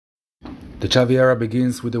The Xavi era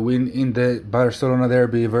begins with a win in the Barcelona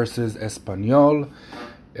derby versus Espanyol.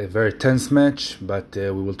 A very tense match, but we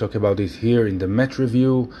will talk about it here in the match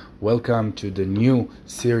review. Welcome to the new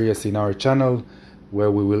series in our channel where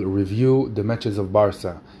we will review the matches of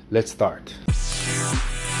Barca. Let's start.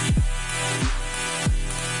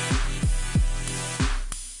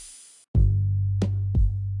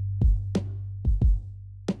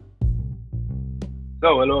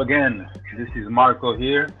 So hello again, this is Marco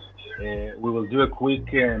here. We will do a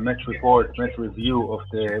quick match review of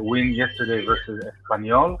the win yesterday versus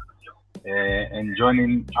Espanyol. And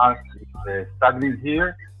joining us is Stagnit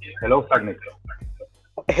here. Hello, Stagnit.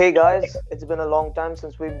 Hey guys, it's been a long time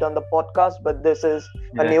since we've done the podcast, but this is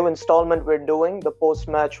a new installment we're doing, the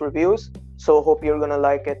post-match reviews. So hope you're gonna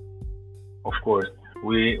like it. Of course,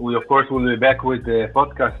 we of course will be back with the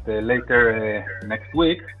podcast later next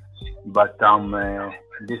week. But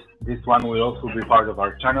this one will also be part of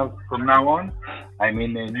our channel from now on. I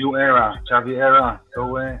mean, a new era, Xavi era,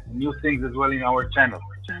 so new things as well in our channel.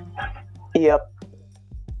 Yep.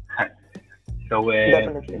 So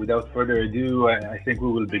without further ado, I think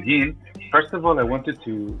we will begin. First of all, I wanted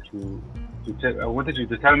you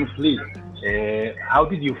to tell me, please, how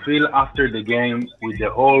did you feel after the game with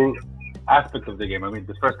the whole aspect of the game? I mean,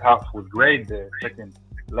 the first half was great, the second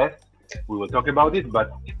less. We will talk about it,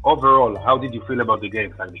 but overall, how did you feel about the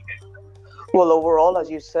game, Sally? Well, overall, as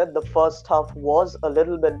you said, the first half was a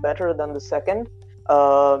little bit better than the second.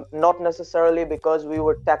 Not necessarily because we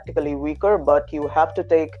were tactically weaker, but you have to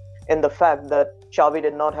take in the fact that Xavi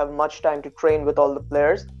did not have much time to train with all the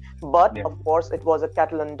players. But of course, it was a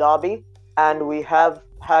Catalan derby, and we have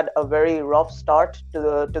had a very rough start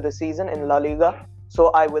to the season in La Liga. So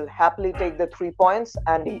I will happily take the 3 points.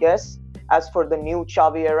 And yes, as for the new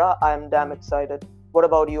Xavi era, I am damn excited. What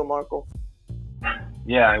about you, Marco?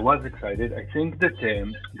 Yeah, I was excited. I think that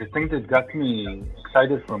the thing that got me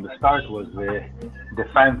excited from the start was the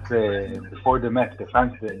fans before the match. The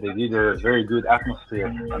fans, they did a very good atmosphere.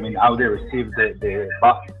 I mean, how they received the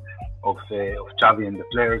bus of Xavi and the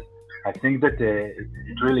players. I think that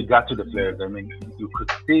it really got to the players. I mean, you could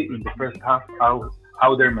see in the first half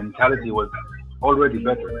how their mentality was already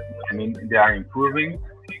better. I mean, they are improving.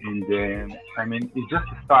 And I mean, it's just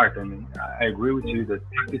a start. I mean, I agree with you that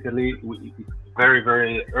technically it's very,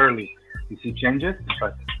 very early to see changes,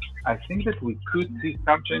 but I think that we could see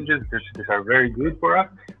some changes that are very good for us.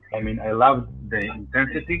 I mean, I love the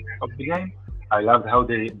intensity of the game. I loved how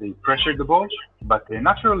they pressured the ball, but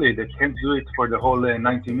naturally they can't do it for the whole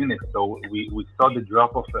 90 minutes. So we saw the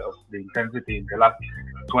drop of the intensity in the last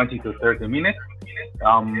 20 to 30 minutes.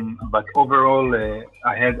 But overall,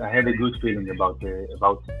 I had a good feeling about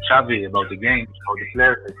Xavi, about the game, about the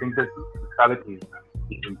players. I think that the quality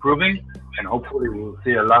is improving, and hopefully we'll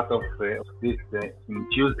see a lot of this in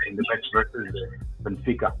Tuesday in the match versus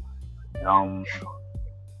Benfica.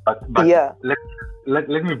 But yeah. Let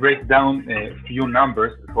me break down a few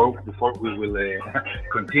numbers before we will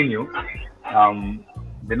continue.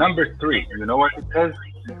 The number 3, you know what it says?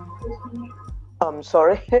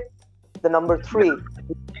 Sorry. The number 3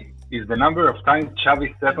 is the number of times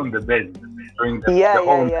Xavi sat on the bed during the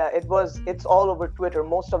It's all over Twitter.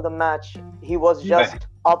 Most of the match, he was just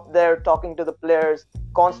up there talking to the players,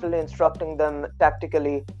 constantly instructing them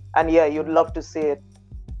tactically. And yeah, you'd love to see it.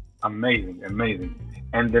 Amazing.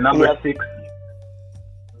 And the number 6.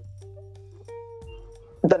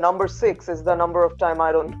 The number 6 is the number of time,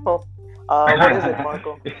 I don't know. What is it,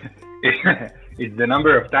 Marco? It's the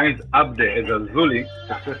number of times Abde Ezzalzouli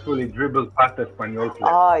successfully dribbled past Espanyol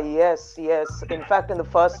players. Yes. In fact, in the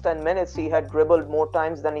first 10 minutes, he had dribbled more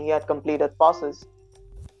times than he had completed passes.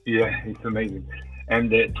 Yeah, it's amazing.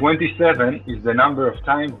 And 27 is the number of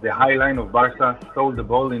times the high line of Barca stole the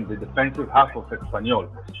ball in the defensive half of Espanyol.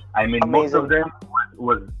 I mean, amazing. Most of them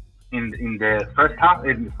was in the first half,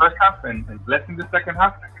 and less in the second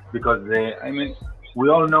half, because we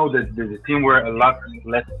all know that the team were a lot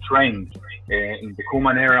less trained in the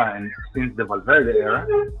Koeman era and since the Valverde era,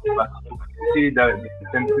 but you see the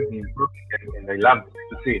intensity improving, and I love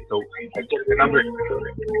to see it. So I checked the number.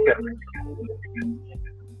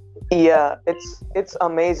 Yeah, it's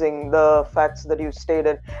amazing, the facts that you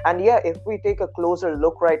stated. And yeah, if we take a closer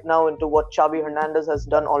look right now into what Xavi Hernandez has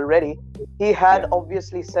done already, he had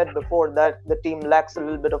obviously said before that the team lacks a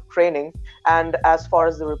little bit of training. And as far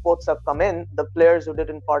as the reports have come in, the players who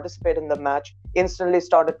didn't participate in the match instantly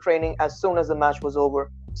started training as soon as the match was over.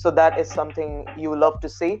 So that is something you love to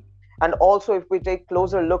see. And also, if we take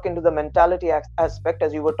closer look into the mentality aspect,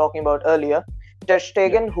 as you were talking about earlier, Ter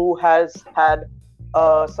Stegen, who has had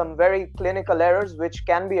some very clinical errors which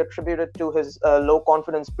can be attributed to his low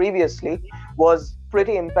confidence previously, was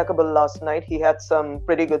pretty impeccable last night. He had some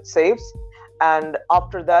pretty good saves. And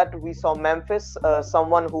after that, we saw Memphis,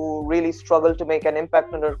 someone who really struggled to make an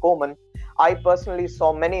impact under Koeman. I personally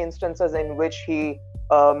saw many instances in which he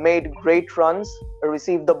made great runs,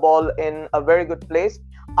 received the ball in a very good place.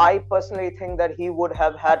 I personally think that he would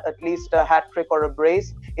have had at least a hat trick or a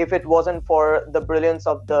brace if it wasn't for the brilliance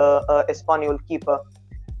of the Espanyol keeper.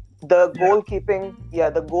 The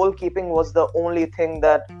goalkeeping was the only thing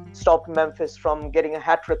that stopped Memphis from getting a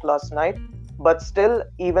hat trick last night. But still,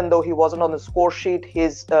 even though he wasn't on the score sheet,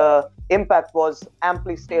 his impact was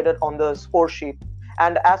amply stated on the score sheet.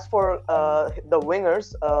 And as for the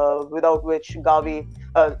wingers, without which Gavi,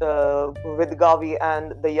 with Gavi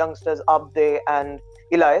and the youngsters Abde and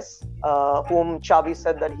Elias, whom Xavi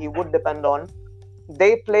said that he would depend on,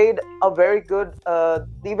 they played a very good,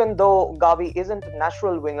 even though Gavi isn't a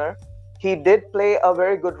natural winger, he did play a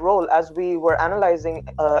very good role. As we were analyzing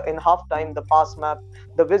in halftime, the pass map,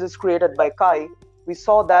 the visits created by Kai, we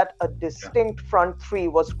saw that a distinct front three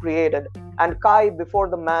was created. And Kai, before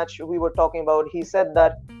the match, we were talking about, he said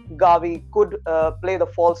that Gavi could play the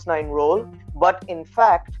false nine role. But in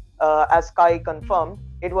fact, as Kai confirmed,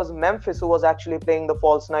 it was Memphis who was actually playing the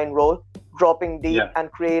false nine role, dropping deep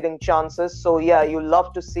and creating chances. So yeah, you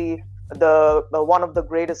love to see the one of the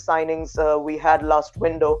greatest signings we had last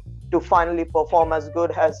window to finally perform as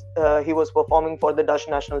good as he was performing for the Dutch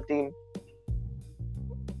national team.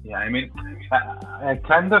 Yeah, I mean, I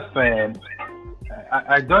kind of,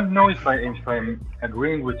 I don't know if I'm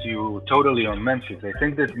agreeing with you totally on Memphis. I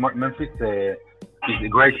think that Memphis is a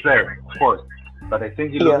great player, of course, but I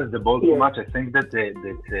think he loses the ball too much. I think that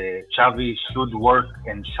Xavi should work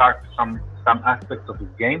and sharp some aspects of his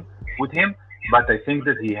game with him, but I think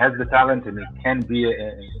that he has the talent and he can be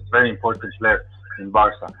a very important player in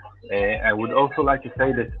Barca. I would also like to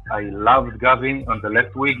say that I loved Gavi on the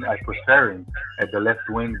left wing. I prefer him at the left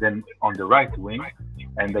wing than on the right wing.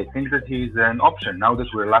 And I think that he's an option now that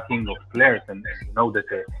we're lacking of players. And you know that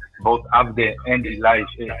both Abde and Elias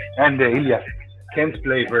can't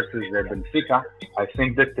play versus Benfica. I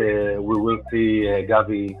think that we will see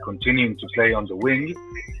Gavi continuing to play on the wing.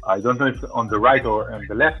 I don't know if on the right or on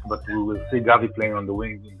the left, but we will see Gavi playing on the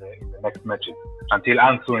wing in the next matches until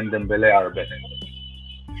Ansu and Dembele are back.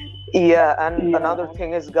 Yeah, and another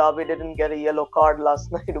thing is Gavi didn't get a yellow card last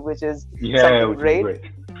night, which is something great.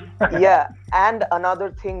 Yeah, and another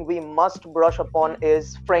thing we must brush upon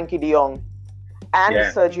is Frenkie de Jong and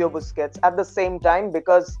Sergio Busquets at the same time,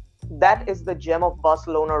 because that is the gem of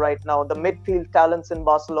Barcelona right now. The midfield talents in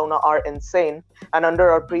Barcelona are insane, and under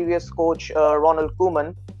our previous coach, Ronald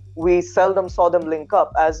Koeman, we seldom saw them link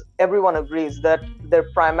up, as everyone agrees that their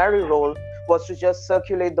primary role was to just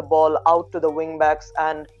circulate the ball out to the wing backs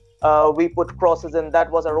and we put crosses in.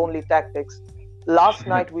 That was our only tactics. Last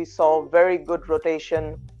night we saw very good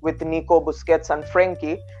rotation with Nico, Busquets and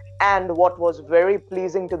Frenkie, and what was very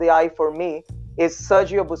pleasing to the eye for me is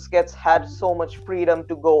Sergio Busquets had so much freedom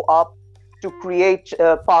to go up, to create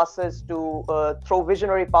passes, to throw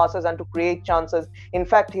visionary passes and to create chances. In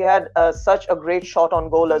fact, he had such a great shot on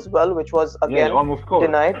goal as well, which was again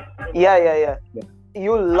denied. Yeah.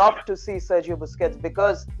 You love to see Sergio Busquets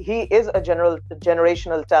because he is a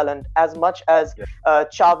generational talent. As much as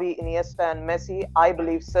Xavi, Iniesta and Messi, I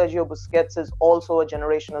believe Sergio Busquets is also a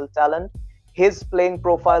generational talent. His playing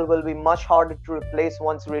profile will be much harder to replace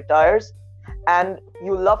once he retires. And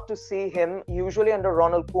you love to see him. Usually under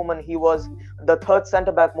Ronald Koeman, he was the third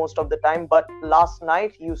centre-back most of the time. But last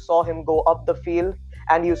night, you saw him go up the field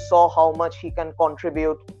and you saw how much he can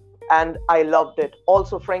contribute. And I loved it.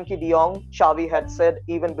 Also, Frenkie de Jong, Xavi had said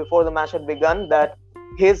even before the match had begun that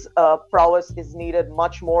his prowess is needed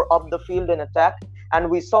much more up the field in attack. And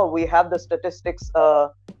we have the statistics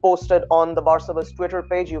posted on the Barcelona's Twitter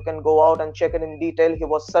page. You can go out and check it in detail. He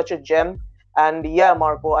was such a gem. And yeah,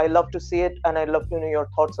 Marco, I love to see it. And I'd love to know your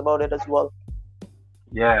thoughts about it as well.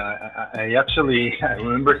 Yeah, I actually I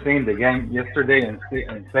remember seeing the game yesterday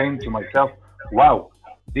and saying to myself, wow,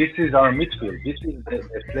 this is our midfield. This is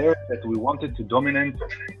the players that we wanted to dominate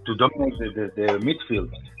the midfield,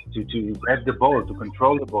 to have the ball, to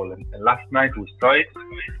control the ball. And last night we saw it.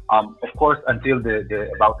 Of course, until the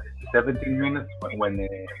about 17 minutes when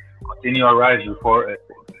Coutinho arrived before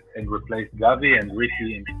and replaced Gavi, and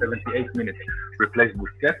Ricky in 78 minutes replaced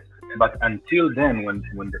Busquets. But until then,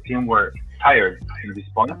 when the team were tired in this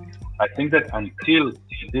point, I think that until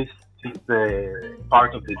this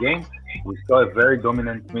part of the game, we saw a very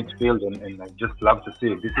dominant midfield, and I just love to see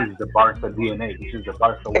it. This is the Barca DNA. This is the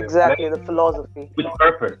Barca way exactly of the philosophy with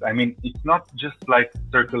purpose. I mean, it's not just like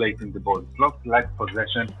circulating the ball. It's not like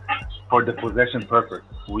possession for the possession purpose.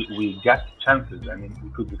 We got chances. I mean, we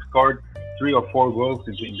could have scored 3 or 4 goals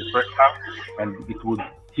in the first half, and it would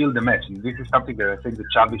kill the match. And this is something that I think that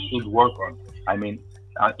Xavi should work on. I mean,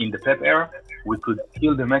 in the Pep era, we could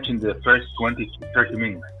kill the match in the first 20 to 30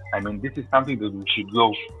 minutes. I mean, this is something that we should go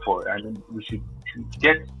for. I mean, we should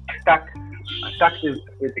get attack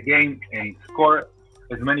the game and score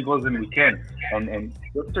as many goals as we can. And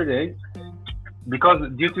yesterday, because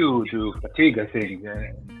due to fatigue, I think,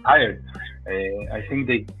 tired, I think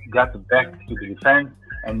they got back to the defense,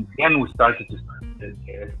 and then we started to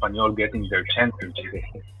Espanyol getting their chances.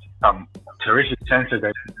 Some terrific chances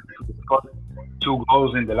that scored 2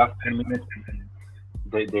 goals in the last 10 minutes.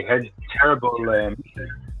 They had terrible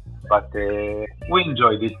misses, but we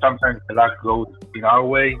enjoyed it. Sometimes the luck goes in our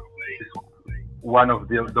way. It's one of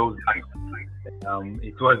those times.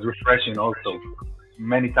 It was refreshing also.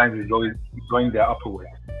 Many times it's going the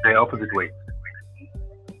opposite way.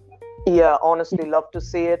 Yeah, honestly, love to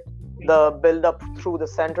see it. The build up through the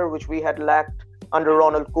center, which we had lacked under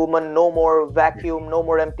Ronald Koeman. No more vacuum, no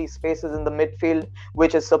more empty spaces in the midfield,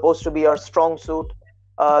 which is supposed to be our strong suit.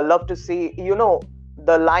 Love to see,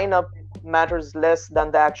 the lineup matters less than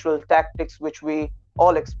the actual tactics, which we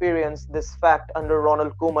all experienced this fact under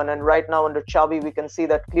Ronald Koeman. And right now under Xavi, we can see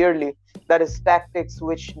that clearly. That is tactics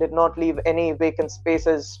which did not leave any vacant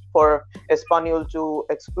spaces for Espanyol to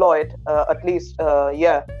exploit. At least,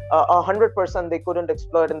 100% they couldn't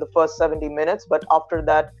exploit in the first 70 minutes. But after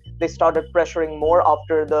that, they started pressuring more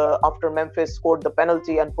after Memphis scored the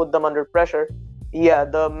penalty and put them under pressure. Yeah,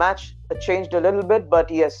 the match changed a little bit,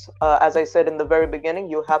 but yes, as I said in the very beginning,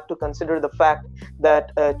 you have to consider the fact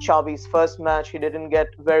that Xavi's first match, he didn't get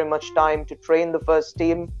very much time to train the first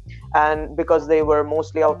team, and because they were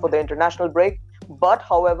mostly out for the international break. But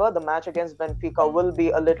however, the match against Benfica will be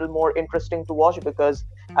a little more interesting to watch because,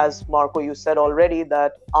 as Marco, you said already,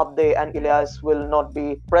 that Abde and Elias will not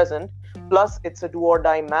be present. Plus, it's a do or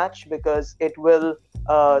die match because it will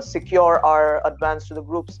secure our advance to the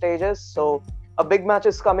group stages. So a big match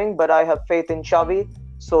is coming, but I have faith in Xavi.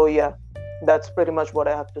 So yeah, that's pretty much what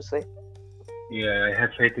I have to say. Yeah, I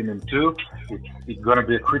have faith in him too. It's going to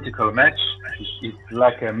be a critical match. It's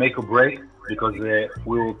like a make or break because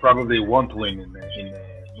we will probably won't win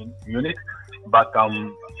in Munich. But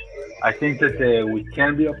I think that we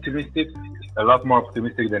can be optimistic, a lot more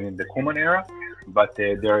optimistic than in the Koeman era. But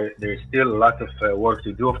there's still a lot of work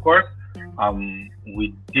to do, of course.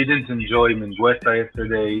 We didn't enjoy Mingueza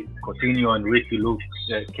yesterday. Coutinho and Ricky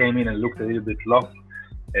came in and looked a little bit lost.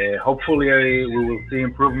 Hopefully, we will see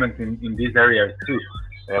improvement in these areas too.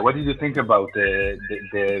 What did you think about the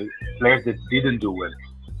players that didn't do well?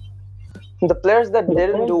 The players that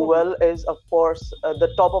didn't do well is, of course,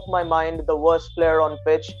 the top of my mind, the worst player on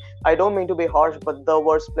pitch. I don't mean to be harsh, but the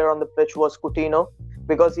worst player on the pitch was Coutinho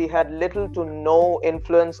because he had little to no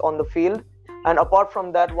influence on the field. And apart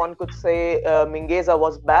from that, one could say Mingueza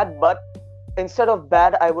was bad, but instead of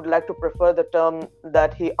bad, I would like to prefer the term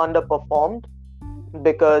that he underperformed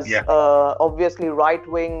because obviously right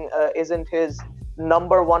wing isn't his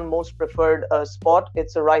number one most preferred spot.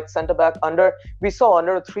 It's a right center back. We saw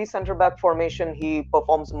under a 3 center back formation, he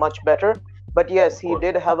performs much better. But yes, he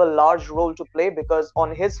did have a large role to play because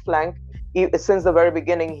on his flank, since the very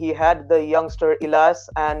beginning, he had the youngster Elias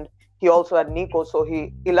and he also had Nico. So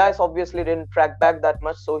Elias obviously didn't track back that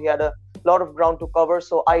much. So he had a lot of ground to cover.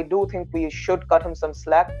 So I do think we should cut him some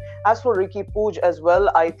slack. As for Riqui Puig as well,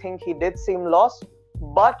 I think he did seem lost,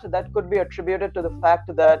 but that could be attributed to the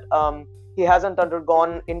fact that he hasn't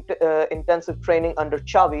undergone intensive training under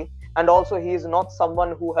Xavi. And also he is not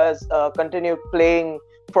someone who has continued playing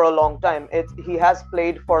for a long time. He has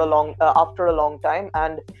played for after a long time,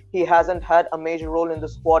 and he hasn't had a major role in the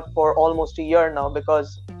squad for almost a year now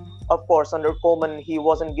because, of course, under Koeman, he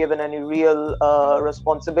wasn't given any real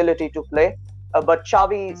responsibility to play. But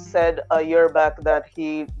Xavi said a year back that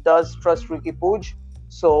he does trust Riqui Puig.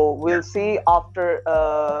 So we'll see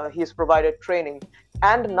after he's provided training.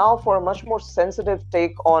 And now for a much more sensitive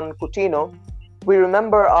take on Coutinho, we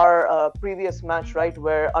remember our previous match, right,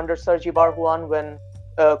 where under Sergi Barjuan, when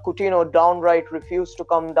Coutinho downright refused to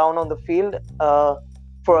come down on the field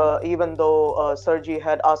even though Sergi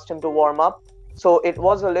had asked him to warm up. So it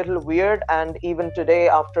was a little weird, and even today,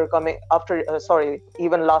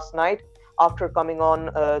 even last night, after coming on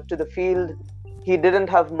to the field, he didn't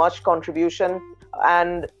have much contribution.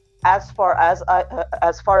 And as far as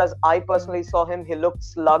I personally saw him, he looked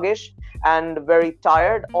sluggish and very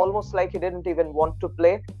tired, almost like he didn't even want to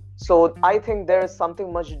play. So I think there is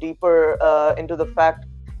something much deeper into the fact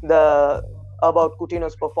about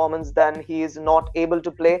Coutinho's performance than he is not able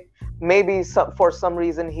to play. Maybe for some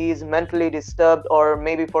reason he is mentally disturbed, or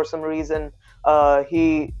maybe for some reason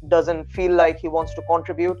he doesn't feel like he wants to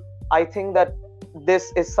contribute. I think that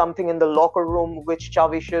this is something in the locker room which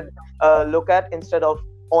Xavi should look at instead of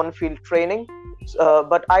on-field training.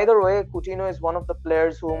 But either way, Coutinho is one of the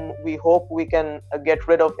players whom we hope we can get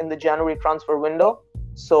rid of in the January transfer window.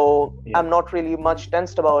 So I'm not really much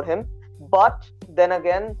tensed about him. But then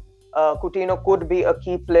again, Coutinho could be a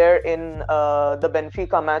key player in the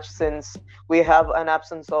Benfica match, since we have an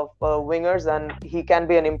absence of wingers, and he can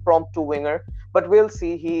be an impromptu winger. But we'll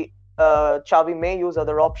see. Xavi may use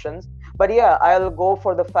other options. But yeah, I'll go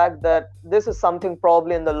for the fact that this is something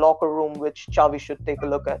probably in the locker room which Xavi should take a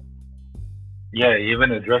look at. Yeah, he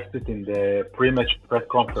even addressed it in the pre-match press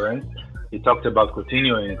conference. He talked about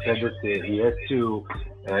Coutinho and he said that he has to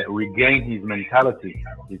regain his mentality,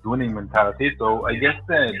 his winning mentality. So I guess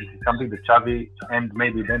this is something that Xavi and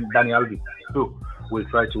maybe then Dani Alves too will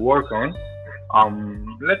try to work on.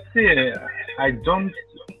 Let's see.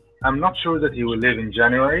 I'm not sure that he will leave in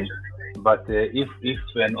January, but if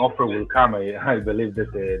an offer will come, I believe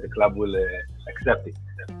that the club will accept it.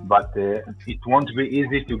 But it won't be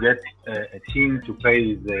easy to get a team to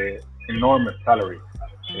pay his enormous salary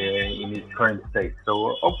in his current state.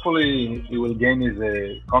 So hopefully he will gain his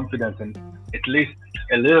confidence and at least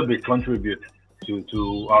a little bit contribute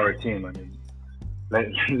to our team. I mean,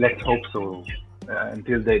 let's hope so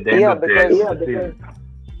until the end of the season.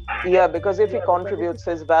 Yeah, because if he contributes,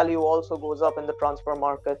 his value also goes up in the transfer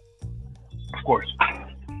market. Of course.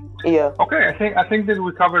 Yeah. Okay, I think that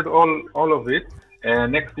we covered all of it.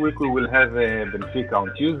 Next week we will have Benfica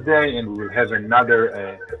on Tuesday, and we will have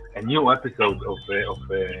a new episode of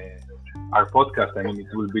our podcast. I mean,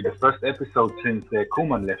 it will be the first episode since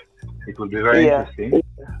Koeman left. It will be very interesting.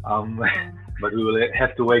 But we will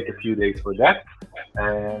have to wait a few days for that.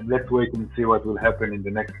 Let's wait and see what will happen in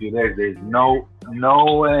the next few days. There is no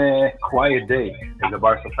quiet day as a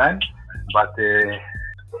Barca fan, but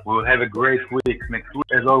we will have a great week next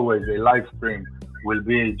week. As always, a live stream will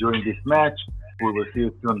be during this match. We will see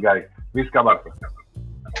you soon, guys. Visca Barca.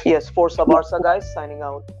 Yes, Forza Barca, guys, signing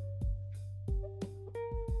out.